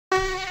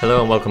Hello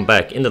and welcome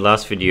back. In the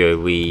last video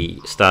we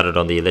started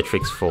on the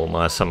electrics for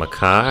my summer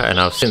car and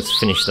I've since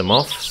finished them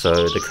off,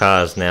 so the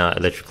car is now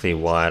electrically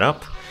wired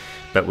up,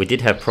 but we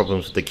did have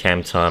problems with the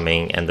cam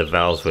timing and the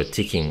valves were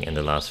ticking in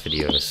the last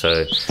video.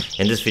 So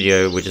in this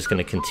video we're just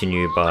going to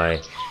continue by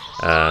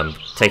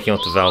taking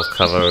off the valve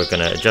cover. We're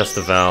going to adjust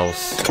the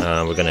valves,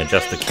 we're going to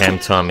adjust the cam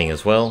timing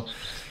as well.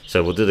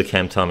 So we'll do the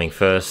cam timing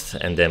first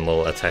and then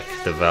we'll attack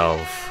the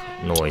valve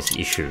noise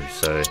issue.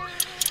 So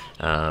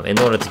in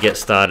order to get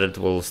started,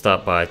 we'll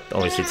start by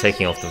obviously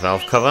taking off the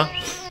valve cover,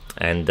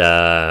 and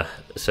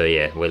so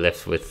yeah, we're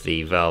left with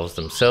the valves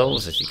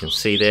themselves, as you can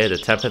see there, the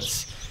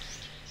tappets.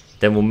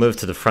 Then we'll move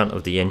to the front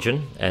of the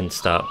engine and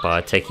start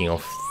by taking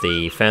off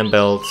the fan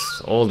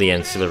belts, all the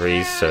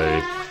ancillaries, so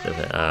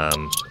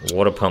the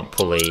water pump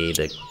pulley,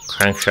 the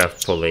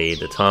crankshaft pulley,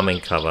 the timing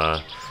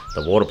cover,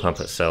 the water pump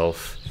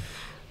itself,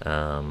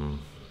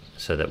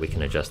 so that we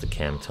can adjust the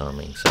cam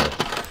timing. So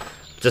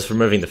just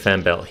removing the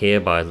fan belt here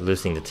by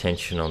loosening the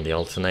tension on the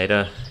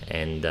alternator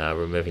and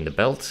removing the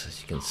belt,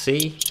 as you can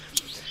see.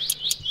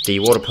 The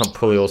water pump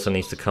pulley also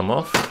needs to come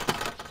off,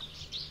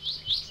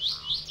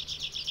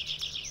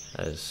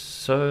 as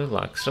so,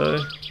 like so.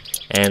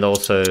 And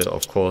also,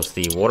 of course,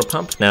 the water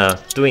pump. Now,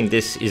 doing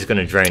this is going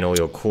to drain all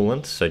your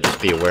coolant, so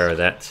just be aware of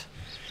that.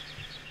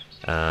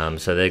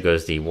 So there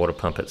goes the water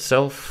pump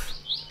itself.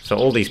 So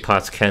all these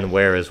parts can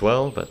wear as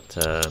well, but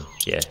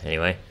yeah,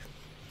 anyway.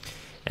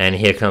 And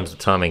here comes the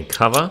timing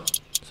cover,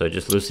 so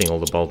just loosening all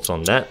the bolts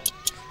on that.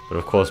 But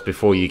of course,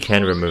 before you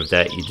can remove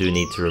that, you do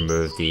need to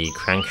remove the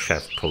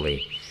crankshaft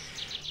pulley.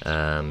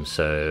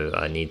 So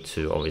I need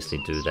to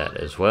obviously do that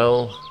as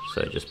well,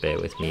 so just bear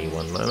with me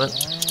one moment.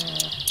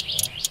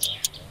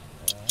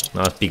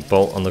 Nice big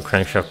bolt on the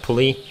crankshaft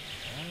pulley.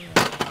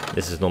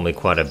 This is normally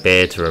quite a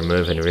bear to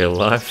remove in real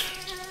life.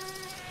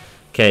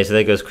 Okay, so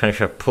there goes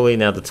crankshaft pulley.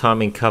 Now the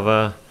timing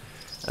cover.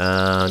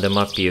 There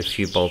might be a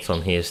few bolts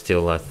on here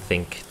still, I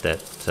think, that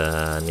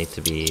need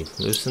to be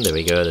loosened. There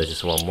we go, there's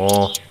just one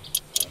more.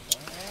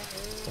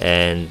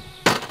 And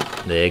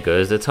there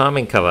goes the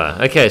timing cover.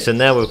 Okay, so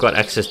now we've got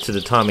access to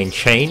the timing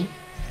chain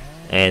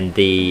and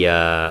the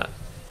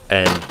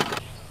and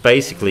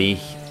basically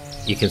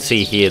you can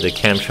see here the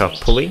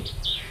camshaft pulley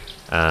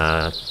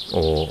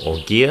or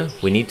gear.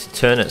 We need to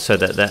turn it so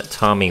that that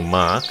timing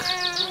mark,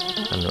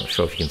 I'm not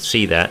sure if you can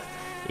see that,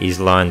 is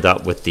lined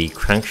up with the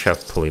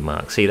crankshaft pulley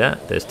mark. See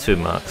that? There's two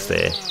marks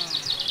there.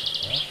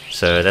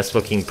 So that's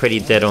looking pretty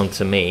dead on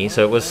to me.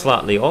 So it was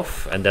slightly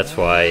off, and that's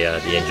why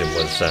the engine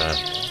was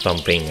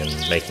thumping and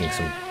making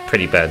some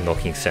pretty bad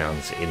knocking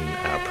sounds in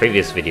our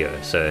previous video.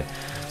 So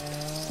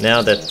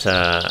now that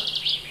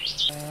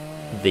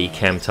the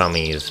cam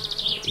timing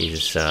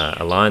is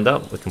aligned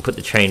up, we can put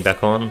the chain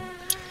back on.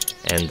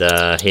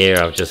 And here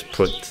I've just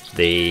put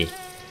the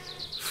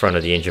front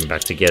of the engine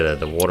back together,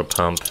 the water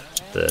pump,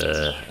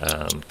 the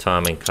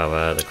timing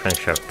cover, the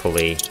crankshaft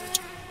pulley.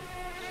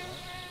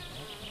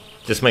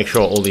 Just make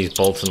sure all these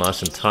bolts are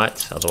nice and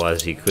tight,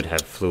 otherwise you could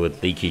have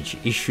fluid leakage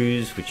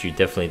issues, which you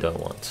definitely don't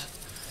want.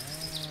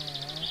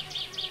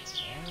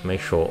 Make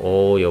sure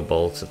all your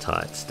bolts are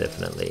tight,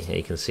 definitely.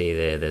 You can see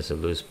there's a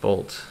loose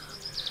bolt,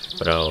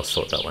 but I'll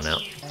sort that one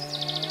out.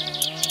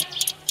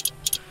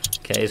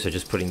 Okay, so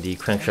just putting the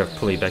crankshaft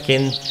pulley back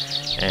in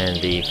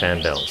and the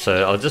fan belt.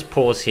 So I'll just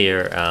pause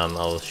here,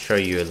 I'll show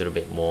you a little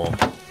bit more.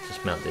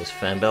 Just mount this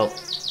fan belt.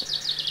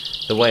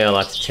 The way I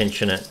like to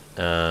tension it,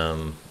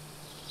 and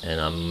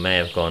I may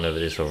have gone over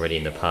this already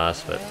in the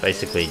past, but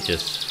basically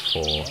just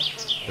for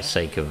the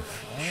sake of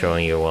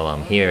showing you while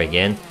I'm here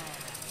again,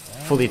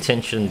 fully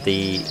tension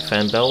the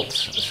fan belt,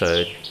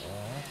 so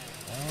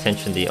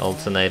tension the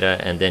alternator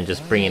and then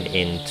just bring it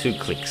in 2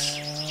 clicks.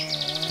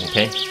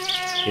 Okay,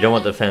 you don't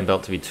want the fan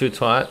belt to be too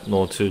tight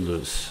nor too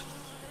loose.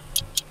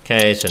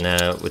 Okay, so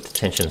now with the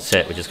tension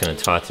set, we're just going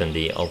to tighten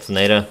the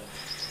alternator.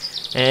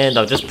 And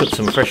I've just put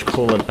some fresh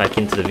coolant back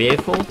into the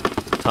vehicle,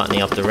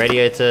 tightening up the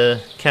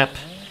radiator cap.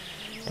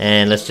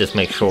 And let's just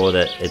make sure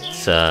that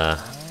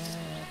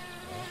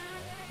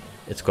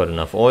it's got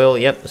enough oil.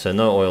 Yep, so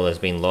no oil has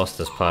been lost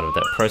as part of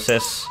that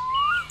process.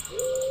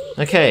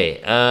 Okay,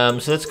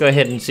 so let's go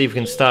ahead and see if we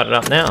can start it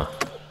up now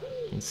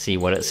and see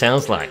what it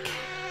sounds like.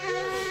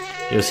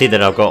 You'll see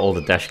that I've got all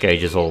the dash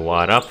gauges all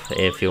wired up,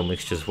 air fuel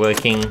mixture's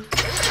working.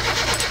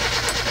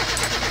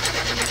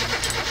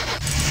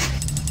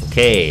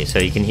 Okay, so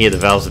you can hear the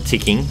valves are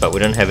ticking, but we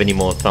don't have any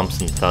more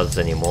thumps and thuds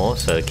anymore,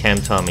 so cam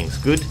timing's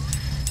good.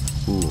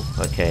 Ooh,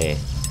 okay.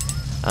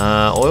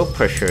 Oil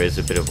pressure is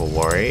a bit of a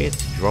worry,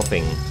 it's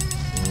dropping.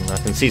 I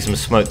can see some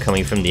smoke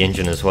coming from the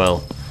engine as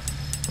well.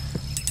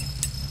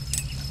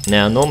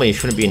 Now, normally it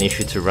shouldn't be an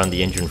issue to run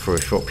the engine for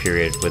a short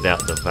period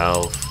without the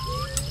valve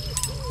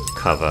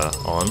cover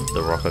on,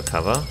 the rocker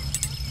cover.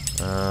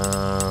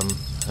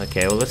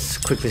 Okay, well let's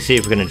quickly see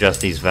if we can adjust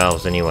these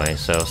valves anyway.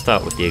 So I'll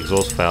start with the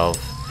exhaust valve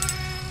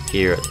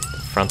here at the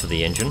front of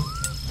the engine.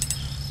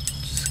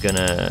 Just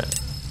gonna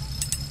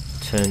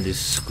turn this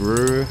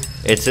screw.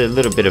 It's a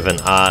little bit of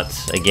an art.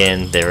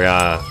 Again, there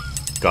are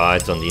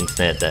guides on the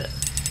internet that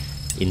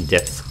in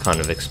depth kind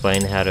of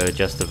explain how to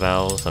adjust the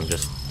valves. I'm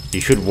just You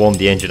should warm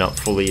the engine up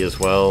fully as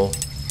well.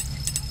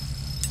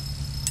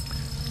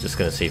 Just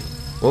gonna see.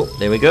 Oh,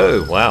 there we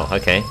go. Wow,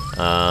 okay.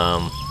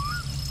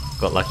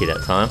 Got lucky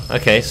that time.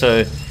 Okay,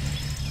 so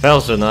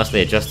valves are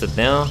nicely adjusted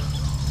now.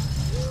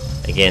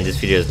 Again, this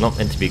video is not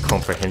meant to be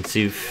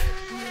comprehensive.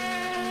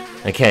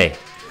 Okay,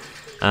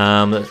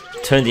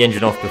 turn the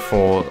engine off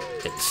before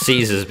it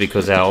seizes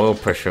because our oil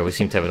pressure, we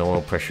seem to have an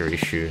oil pressure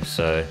issue.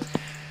 So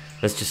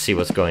let's just see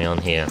what's going on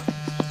here.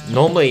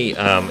 Normally,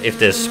 if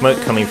there's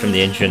smoke coming from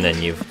the engine and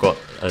you've got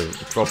a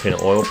drop in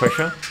oil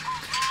pressure,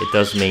 it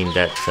does mean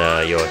that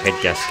your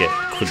head gasket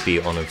could be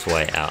on its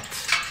way out.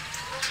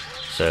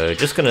 So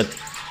just gonna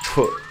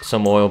put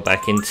some oil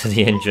back into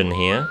the engine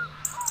here.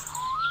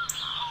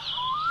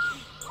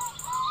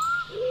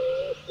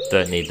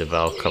 Don't need the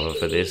valve cover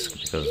for this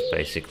because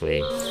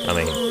basically, I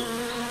mean,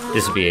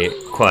 this would be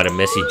quite a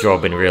messy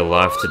job in real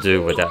life to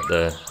do without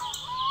the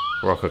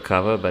rocker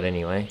cover, but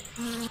anyway.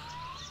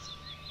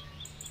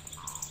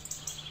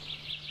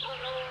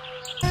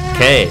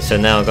 Okay, so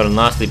now I've got a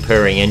nicely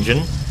purring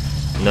engine.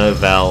 No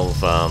valve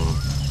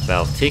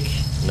tick,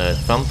 no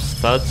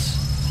thuds.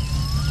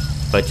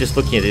 But just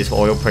looking at this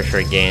oil pressure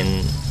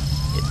again,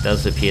 it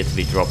does appear to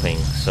be dropping.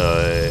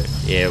 So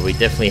yeah, we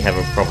definitely have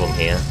a problem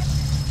here.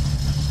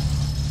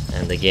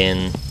 And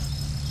again,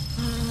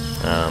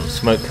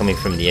 smoke coming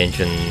from the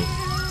engine.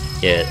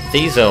 Yeah,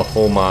 these are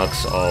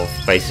hallmarks of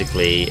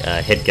basically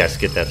a head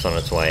gasket that's on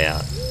its way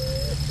out.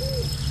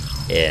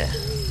 Yeah.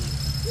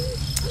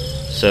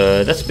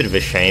 So that's a bit of a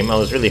shame. I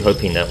was really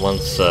hoping that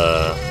once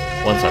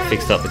I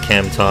fixed up the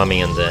cam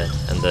timing and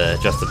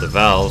adjusted the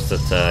valves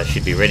that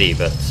she'd be ready,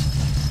 but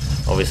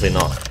obviously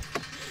not.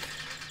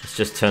 Let's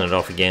just turn it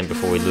off again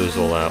before we lose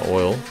all our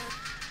oil.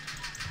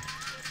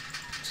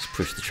 Just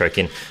push the choke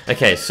in.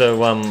 Okay,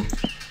 so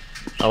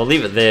I'll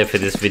leave it there for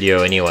this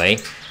video anyway.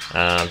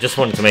 Just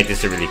wanted to make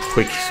this a really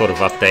quick sort of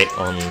update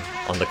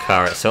on the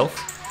car itself.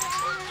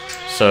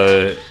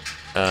 So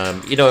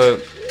you know,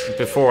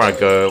 before I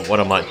go, what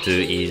I might do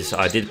is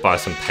I did buy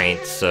some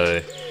paint,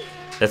 so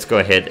let's go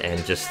ahead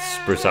and just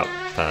spruce up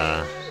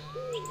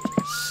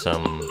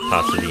some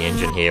parts of the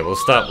engine here. We'll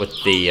start with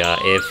the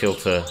air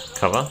filter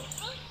cover,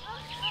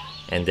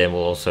 and then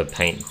we'll also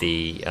paint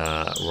the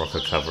rocker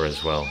cover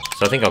as well.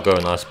 So I think I'll go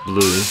a nice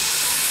blue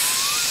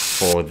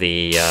for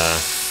the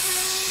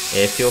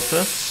air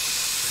filter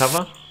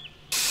cover.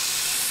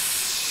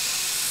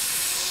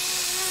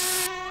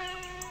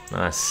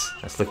 Nice,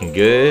 that's looking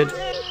good.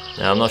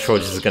 Now I'm not sure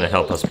this is going to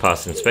help us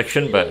pass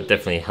inspection, but it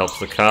definitely helps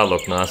the car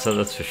look nicer,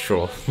 that's for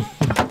sure.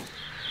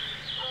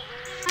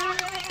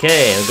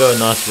 Okay, I'll go a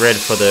nice red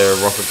for the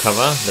rocker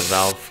cover, the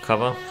valve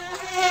cover,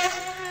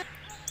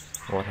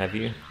 what have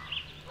you.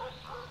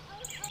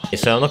 Okay,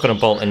 so I'm not going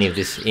to bolt any of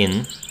this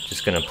in,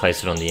 just going to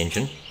place it on the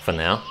engine for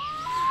now.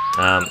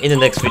 In the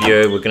next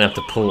video we're going to have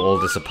to pull all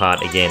this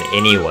apart again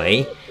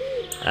anyway,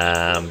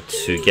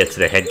 to get to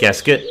the head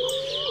gasket.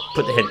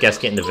 Put the head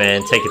gasket in the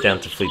van, take it down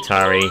to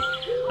Fleetari,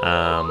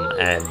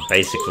 and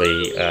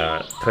basically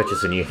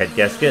purchase a new head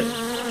gasket,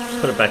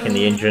 put it back in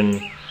the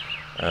engine,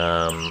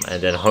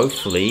 and then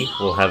hopefully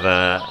we'll have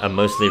a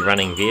mostly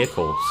running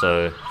vehicle.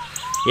 So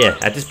yeah,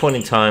 at this point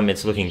in time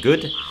it's looking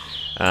good.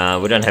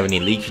 We don't have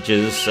any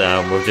leakages.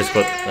 We've just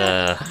got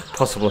a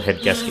possible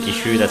head gasket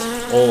issue. That's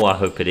all I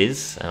hope it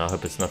is, and I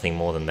hope it's nothing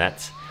more than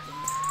that.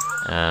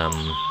 But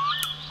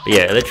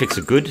yeah, electrics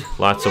are good,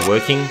 lights are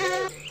working,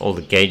 all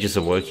the gauges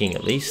are working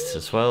at least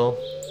as well.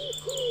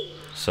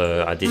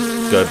 So I did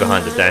go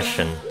behind the dash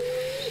and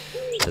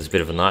it was a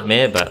bit of a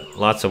nightmare, but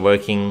lights are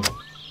working,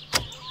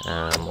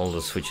 all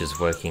the switches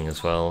working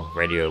as well,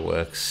 radio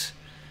works.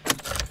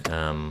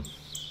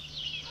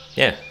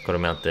 Yeah, got to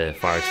mount the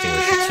fire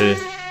extinguisher too.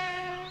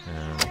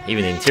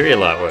 Even the interior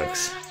light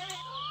works.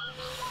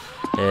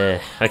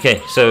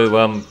 Okay,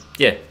 so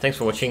yeah, thanks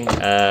for watching.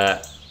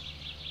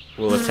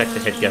 We'll attack the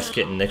head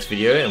gasket in the next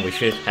video and we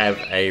should have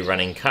a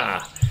running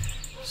car.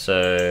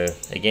 So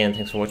again,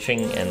 thanks for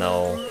watching and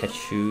I'll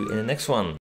catch you in the next one.